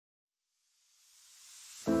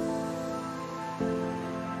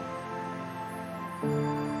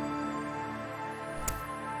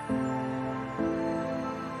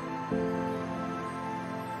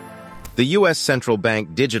The U.S. Central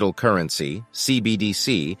Bank Digital Currency,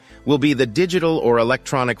 CBDC, will be the digital or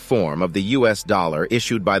electronic form of the U.S. dollar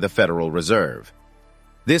issued by the Federal Reserve.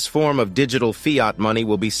 This form of digital fiat money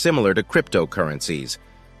will be similar to cryptocurrencies,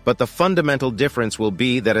 but the fundamental difference will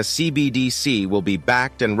be that a CBDC will be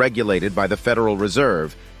backed and regulated by the Federal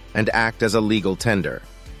Reserve and act as a legal tender.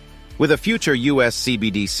 With a future U.S.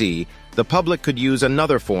 CBDC, the public could use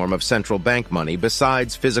another form of central bank money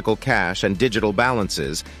besides physical cash and digital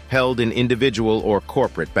balances held in individual or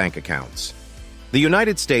corporate bank accounts. The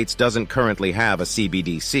United States doesn't currently have a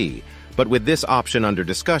CBDC, but with this option under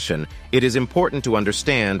discussion, it is important to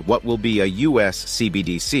understand what will be a U.S.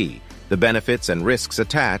 CBDC, the benefits and risks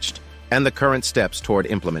attached, and the current steps toward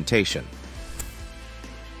implementation.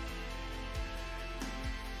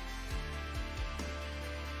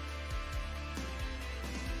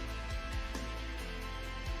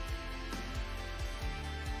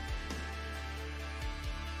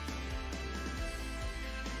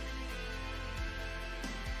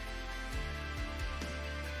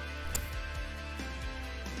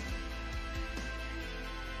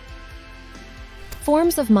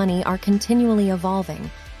 Forms of money are continually evolving,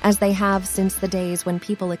 as they have since the days when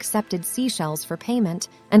people accepted seashells for payment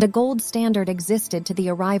and a gold standard existed to the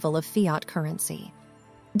arrival of fiat currency.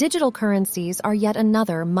 Digital currencies are yet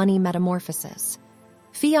another money metamorphosis.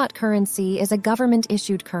 Fiat currency is a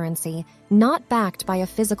government-issued currency not backed by a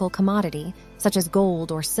physical commodity, such as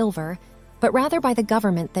gold or silver, but rather by the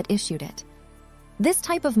government that issued it. This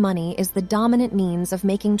type of money is the dominant means of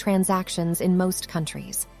making transactions in most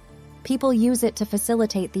countries. People use it to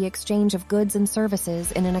facilitate the exchange of goods and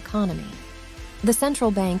services in an economy. The central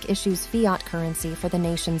bank issues fiat currency for the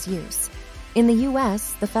nation's use. In the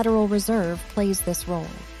U.S., the Federal Reserve plays this role.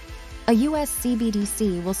 A U.S.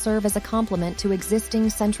 CBDC will serve as a complement to existing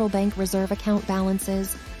central bank reserve account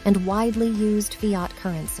balances and widely used fiat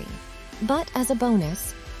currency. But as a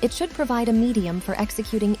bonus, it should provide a medium for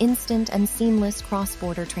executing instant and seamless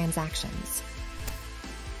cross-border transactions.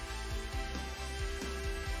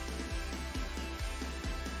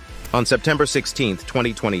 On September 16,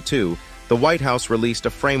 2022, the White House released a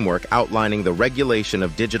framework outlining the regulation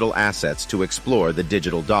of digital assets to explore the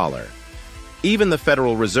digital dollar. Even the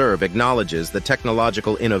Federal Reserve acknowledges the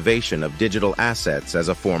technological innovation of digital assets as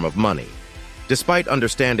a form of money. Despite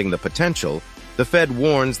understanding the potential, the Fed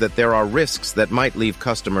warns that there are risks that might leave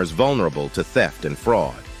customers vulnerable to theft and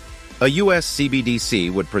fraud. A U.S. CBDC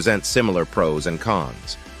would present similar pros and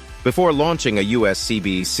cons. Before launching a U.S.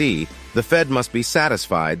 CBDC, the Fed must be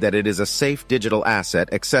satisfied that it is a safe digital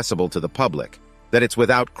asset accessible to the public, that it's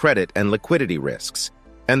without credit and liquidity risks,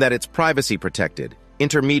 and that it's privacy protected,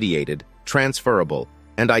 intermediated, transferable,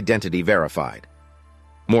 and identity verified.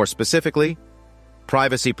 More specifically,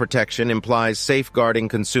 privacy protection implies safeguarding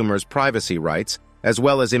consumers' privacy rights as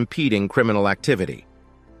well as impeding criminal activity.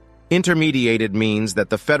 Intermediated means that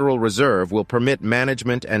the Federal Reserve will permit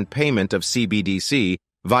management and payment of CBDC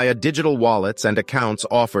via digital wallets and accounts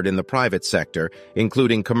offered in the private sector,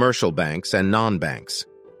 including commercial banks and non-banks.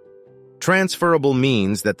 Transferable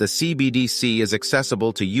means that the CBDC is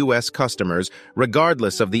accessible to U.S. customers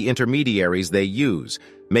regardless of the intermediaries they use,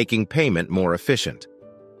 making payment more efficient.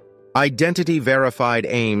 Identity verified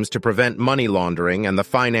aims to prevent money laundering and the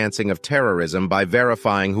financing of terrorism by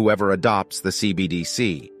verifying whoever adopts the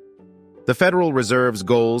CBDC. The Federal Reserve's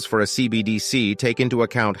goals for a CBDC take into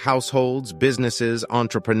account households, businesses,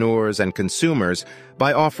 entrepreneurs, and consumers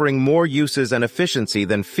by offering more uses and efficiency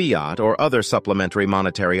than fiat or other supplementary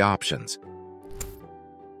monetary options.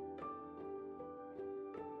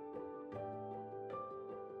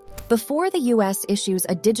 Before the U.S. issues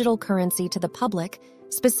a digital currency to the public,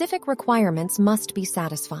 specific requirements must be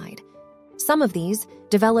satisfied. Some of these,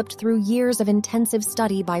 developed through years of intensive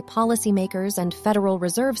study by policymakers and Federal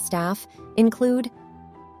Reserve staff, include: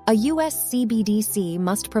 a U.S. CBDC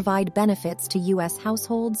must provide benefits to U.S.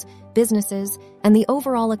 households, businesses, and the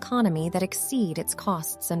overall economy that exceed its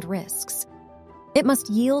costs and risks. It must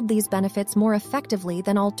yield these benefits more effectively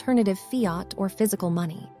than alternative fiat or physical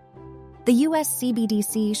money. The U.S.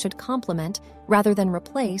 CBDC should complement, rather than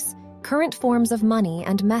replace, current forms of money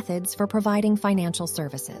and methods for providing financial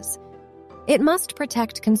services. It must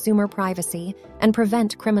protect consumer privacy and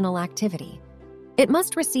prevent criminal activity. It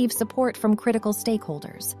must receive support from critical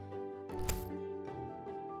stakeholders.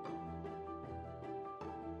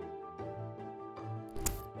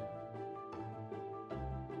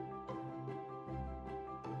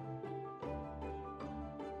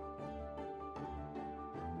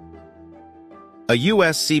 A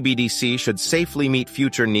U.S. CBDC should safely meet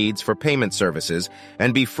future needs for payment services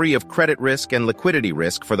and be free of credit risk and liquidity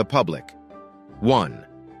risk for the public. 1.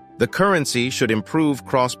 The currency should improve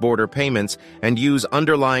cross-border payments and use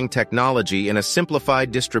underlying technology in a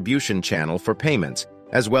simplified distribution channel for payments,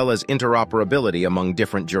 as well as interoperability among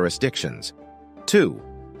different jurisdictions. 2.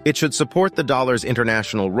 It should support the dollar's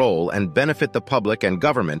international role and benefit the public and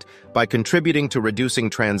government by contributing to reducing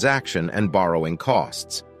transaction and borrowing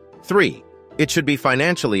costs. 3. It should be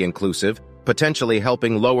financially inclusive, potentially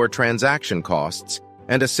helping lower transaction costs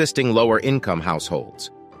and assisting lower-income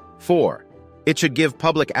households. 4. It should give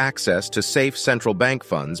public access to safe central bank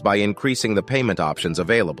funds by increasing the payment options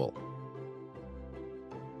available.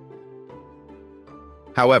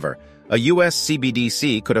 However, a U.S.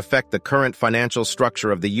 CBDC could affect the current financial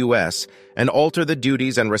structure of the U.S. and alter the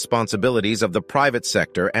duties and responsibilities of the private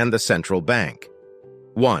sector and the central bank.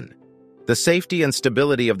 1. The safety and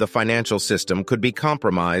stability of the financial system could be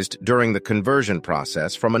compromised during the conversion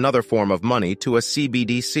process from another form of money to a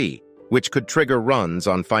CBDC, which could trigger runs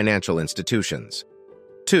on financial institutions.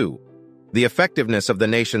 2. The effectiveness of the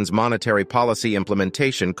nation's monetary policy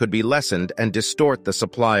implementation could be lessened and distort the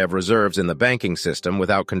supply of reserves in the banking system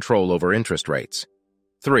without control over interest rates.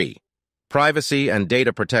 3. Privacy and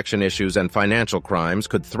data protection issues and financial crimes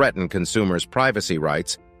could threaten consumers' privacy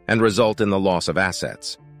rights and result in the loss of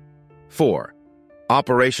assets. 4.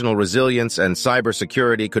 Operational resilience and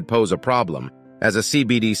cybersecurity could pose a problem, as a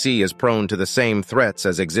CBDC is prone to the same threats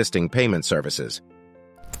as existing payment services.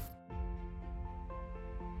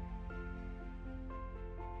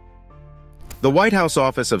 The White House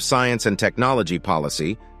Office of Science and Technology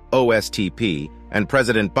Policy, OSTP, and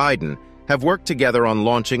President Biden have worked together on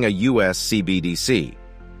launching a U.S. CBDC.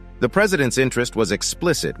 The president's interest was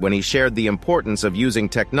explicit when he shared the importance of using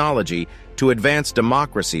technology to advance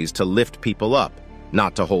democracies to lift people up,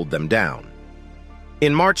 not to hold them down.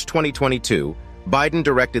 In March 2022, Biden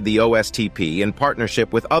directed the OSTP in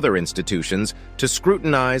partnership with other institutions to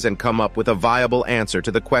scrutinize and come up with a viable answer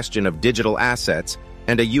to the question of digital assets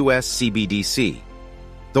and a U.S. CBDC.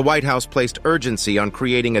 The White House placed urgency on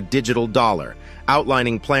creating a digital dollar,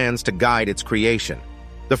 outlining plans to guide its creation.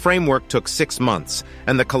 The framework took 6 months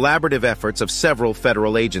and the collaborative efforts of several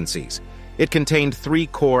federal agencies. It contained 3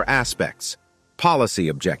 core aspects: policy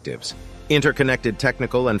objectives, interconnected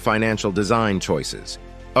technical and financial design choices,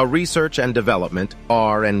 a research and development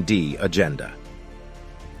 (R&D) agenda.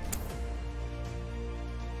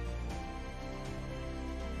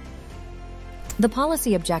 The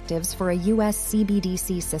policy objectives for a U.S.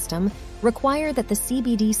 CBDC system require that the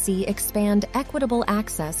CBDC expand equitable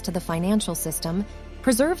access to the financial system,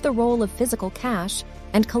 preserve the role of physical cash,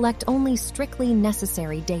 and collect only strictly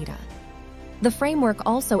necessary data. The framework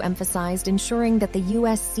also emphasized ensuring that the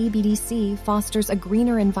U.S. CBDC fosters a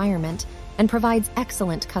greener environment and provides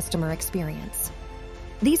excellent customer experience.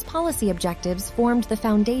 These policy objectives formed the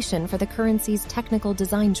foundation for the currency's technical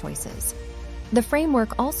design choices. The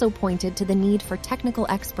framework also pointed to the need for technical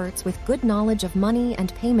experts with good knowledge of money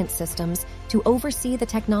and payment systems to oversee the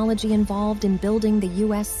technology involved in building the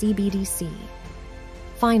U.S. CBDC.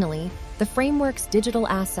 Finally, the framework's digital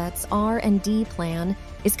assets R&D plan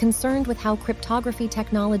is concerned with how cryptography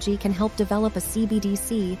technology can help develop a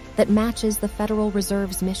CBDC that matches the Federal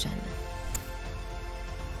Reserve's mission.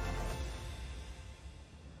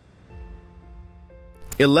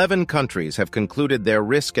 "11 countries have concluded their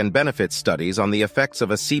risk and benefit studies on the effects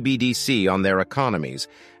of a CBDC on their economies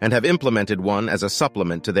and have implemented one as a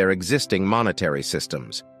supplement to their existing monetary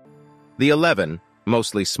systems. The 11,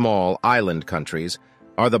 mostly small island countries,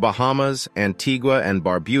 are the Bahamas, Antigua and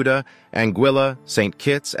Barbuda, Anguilla, St.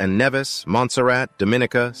 Kitts and Nevis, Montserrat,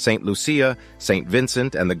 Dominica, St. Lucia, St.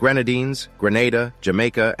 Vincent and the Grenadines, Grenada,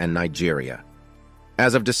 Jamaica, and Nigeria.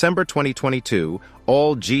 As of December 2022,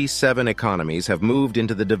 all G7 economies have moved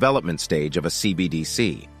into the development stage of a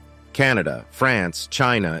CBDC. Canada, France,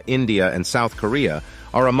 China, India, and South Korea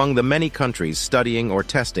are among the many countries studying or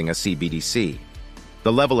testing a CBDC.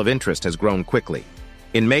 The level of interest has grown quickly.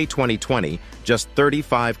 In May 2020, just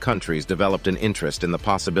 35 countries developed an interest in the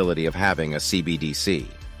possibility of having a CBDC.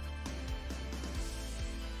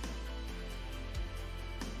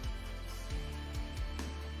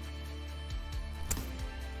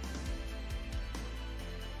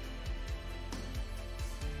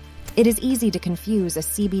 It is easy to confuse a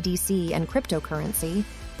CBDC and cryptocurrency,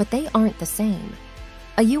 but they aren't the same.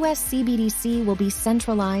 A U.S. CBDC will be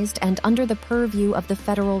centralized and under the purview of the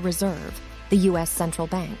Federal Reserve, the U.S. central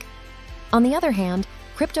bank. On the other hand,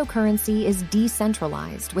 cryptocurrency is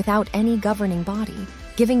decentralized without any governing body,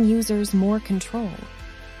 giving users more control.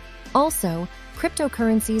 Also,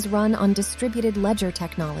 cryptocurrencies run on distributed ledger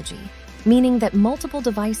technology, meaning that multiple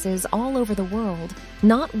devices all over the world,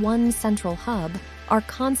 not one central hub, are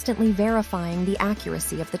constantly verifying the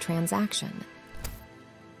accuracy of the transaction.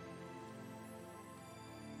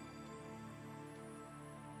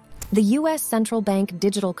 The U.S. central bank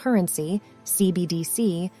digital currency,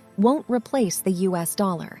 CBDC, won't replace the U.S.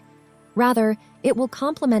 dollar. Rather, it will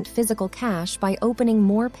complement physical cash by opening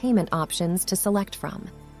more payment options to select from.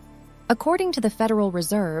 According to the Federal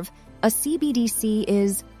Reserve, a CBDC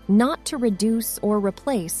is not to reduce or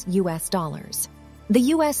replace U.S. dollars. The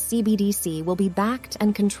U.S. CBDC will be backed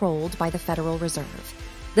and controlled by the Federal Reserve.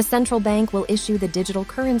 The central bank will issue the digital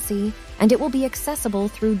currency, and it will be accessible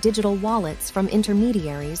through digital wallets from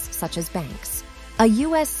intermediaries such as banks. A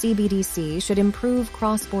U.S. CBDC should improve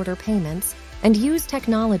cross-border payments and use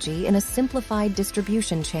technology in a simplified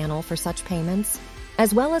distribution channel for such payments,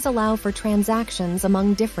 as well as allow for transactions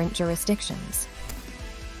among different jurisdictions.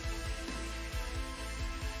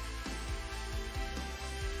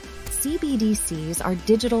 CBDCs are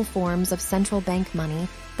digital forms of central bank money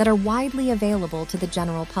that are widely available to the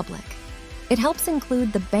general public. It helps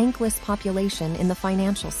include the bankless population in the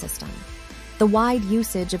financial system. The wide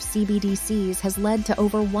usage of CBDCs has led to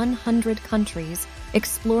over 100 countries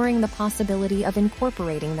exploring the possibility of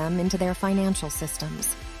incorporating them into their financial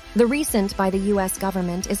systems. The recent by the U.S.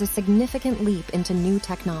 government is a significant leap into new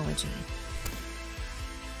technology.